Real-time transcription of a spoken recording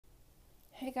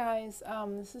Hey guys,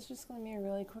 this is just gonna be a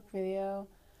really quick video.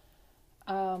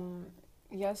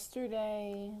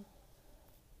 Yesterday,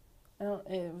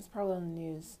 it was probably on the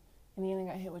news.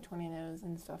 Indiana got hit with tornadoes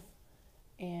and stuff.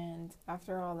 And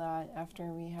after all that, after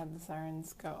we had the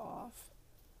sirens go off,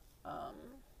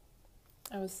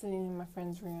 I was sitting in my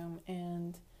friend's room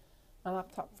and my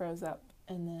laptop froze up,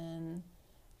 and then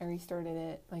I restarted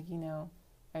it like you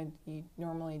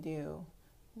normally do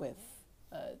with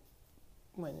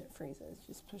when it freezes.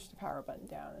 Just push the power button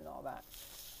down and all that.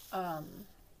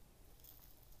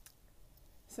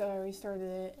 So I restarted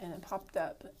it and it popped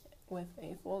up with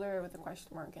a folder with a question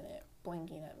mark in it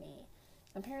blinking at me.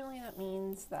 Apparently that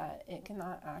means that it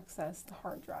cannot access the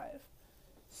hard drive.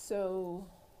 So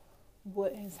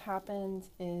what has happened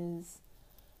is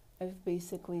I've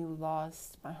basically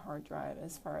lost my hard drive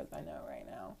as far as I know right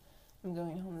now. I'm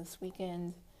going home this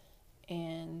weekend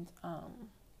and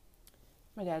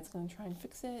my dad's going to try and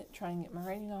fix it, try and get my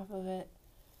writing off of it,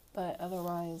 but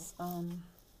otherwise,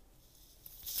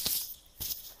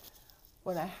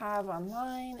 what I have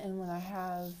online and what I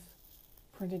have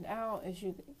printed out, as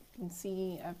you can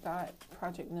see, I've got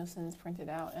Project No Sins printed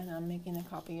out, and I'm making a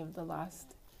copy of the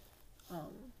last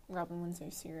Robin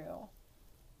Windsor serial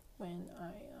when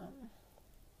I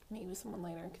meet with someone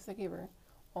later, because I gave her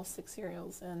all 6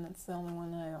 serials, and that's the only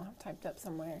one that I don't have typed up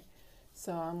somewhere.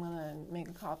 So I'm going to make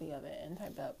a copy of it and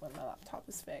type it up when my laptop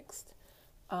is fixed.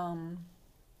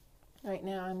 Right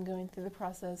now I'm going through the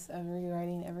process of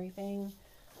rewriting everything.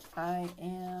 I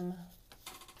am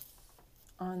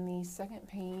on the second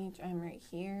page. I'm right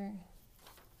here.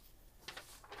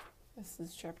 This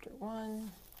is chapter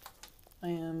 1. I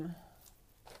am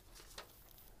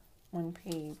 1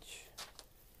 page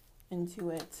into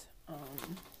it.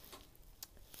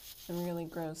 I'm really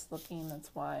gross looking,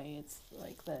 that's why it's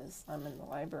like this. I'm in the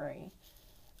library.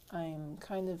 I'm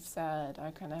kind of sad.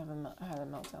 I kind of had a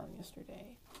meltdown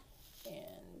yesterday,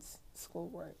 and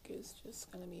schoolwork is just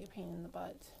going to be a pain in the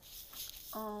butt.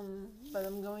 But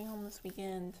I'm going home this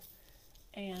weekend,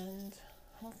 and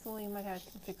hopefully my dad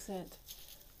can fix it.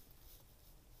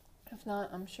 If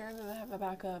not, I'm sure that I have a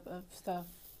backup of stuff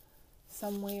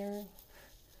somewhere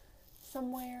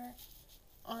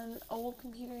on old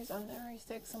computers, on memory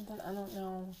sticks, something, I don't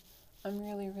know. I'm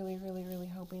really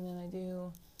hoping that I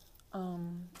do.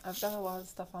 I've got a lot of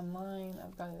stuff online.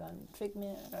 I've got it on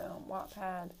Figment, I've got it on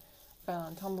Wattpad, I've got it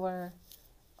on Tumblr.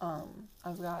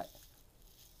 I've got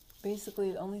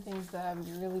basically the only things that I would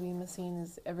really be missing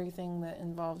is everything that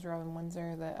involves Robin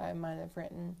Windsor that I might have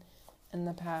written in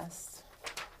the past.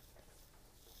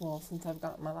 Well, since I've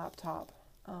got my laptop.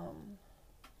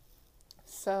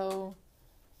 So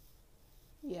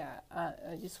yeah,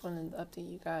 I just wanted to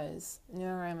update you guys.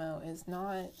 NaNoWriMo is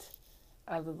not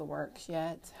out of the works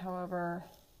yet. However,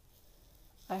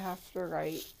 I have to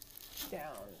write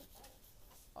down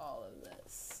all of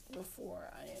this before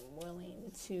I am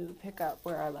willing to pick up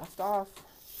where I left off.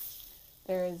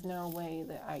 There is no way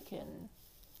that I can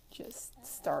just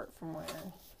start from where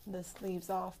this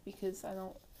leaves off, because I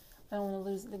don't want to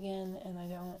lose it again, and I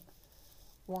don't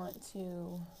want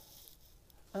to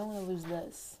lose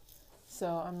this. So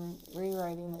I'm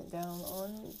rewriting it down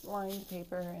on lined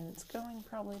paper, and it's going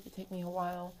probably to take me a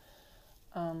while,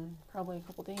 probably a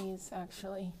couple days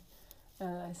actually.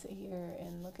 Now that I sit here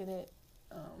and look at it,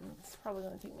 it's probably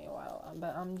going to take me a while,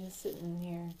 but I'm just sitting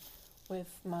here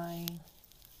with my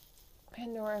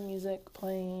Pandora music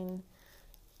playing,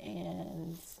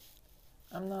 and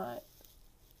I'm not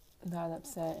that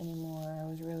upset anymore. I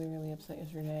was really upset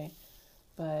yesterday,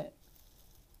 but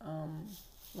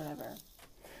whatever.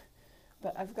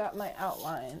 But I've got my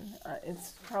outline.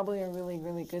 It's probably a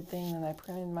really good thing that I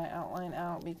printed my outline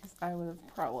out, because I would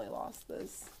have probably lost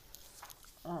this.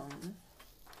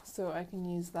 So I can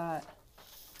use that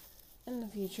in the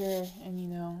future,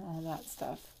 and all that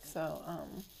stuff. So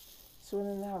just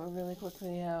wanted to have a really quick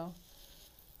video.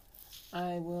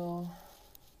 I will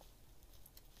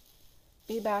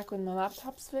be back when my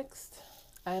laptop's fixed.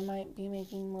 I might be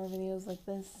making more videos like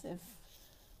this if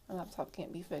my laptop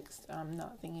can't be fixed. I'm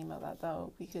not thinking about that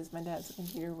though, because my dad's a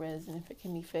computer whiz, and if it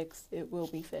can be fixed, it will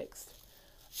be fixed.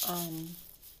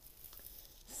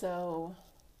 So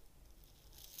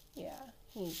yeah,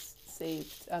 he's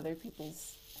saved other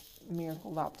people's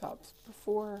miracle laptops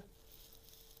before.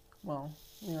 Well,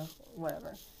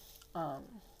 whatever.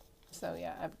 So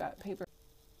yeah, I've got paper.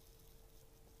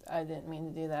 I didn't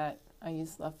mean to do that. I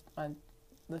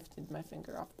lifted my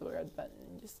finger off the red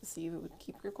button just to see if it would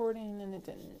keep recording, and it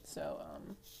didn't. So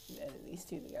edit these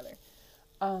two together.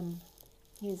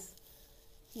 He's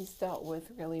dealt with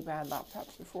really bad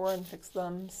laptops before and fixed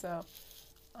them. So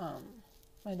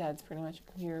my dad's pretty much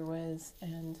a computer whiz,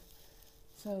 and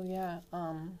So yeah,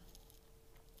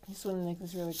 just want to make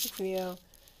this really quick video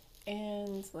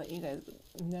and let you guys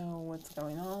know what's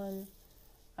going on.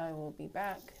 I will be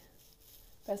back.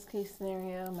 Best case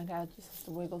scenario, my dad just has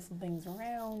to wiggle some things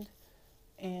around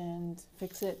and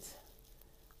fix it.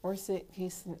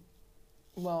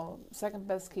 Second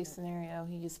best case scenario,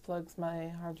 he just plugs my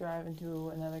hard drive into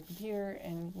another computer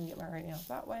and we can get my writing out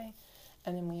that way.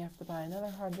 And then we have to buy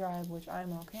another hard drive, which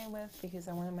I'm okay with because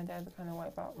I wanted my dad to kind of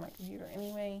wipe out my computer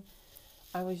anyway.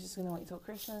 I was just going to wait till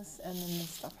Christmas and then this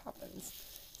stuff happens.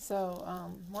 So,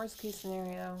 worst case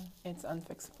scenario, it's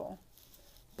unfixable.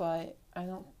 But I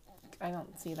don't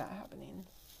see that happening.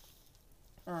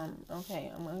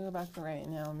 Okay, I'm going to go back to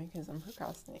writing now because I'm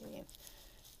procrastinating.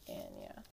 And yeah,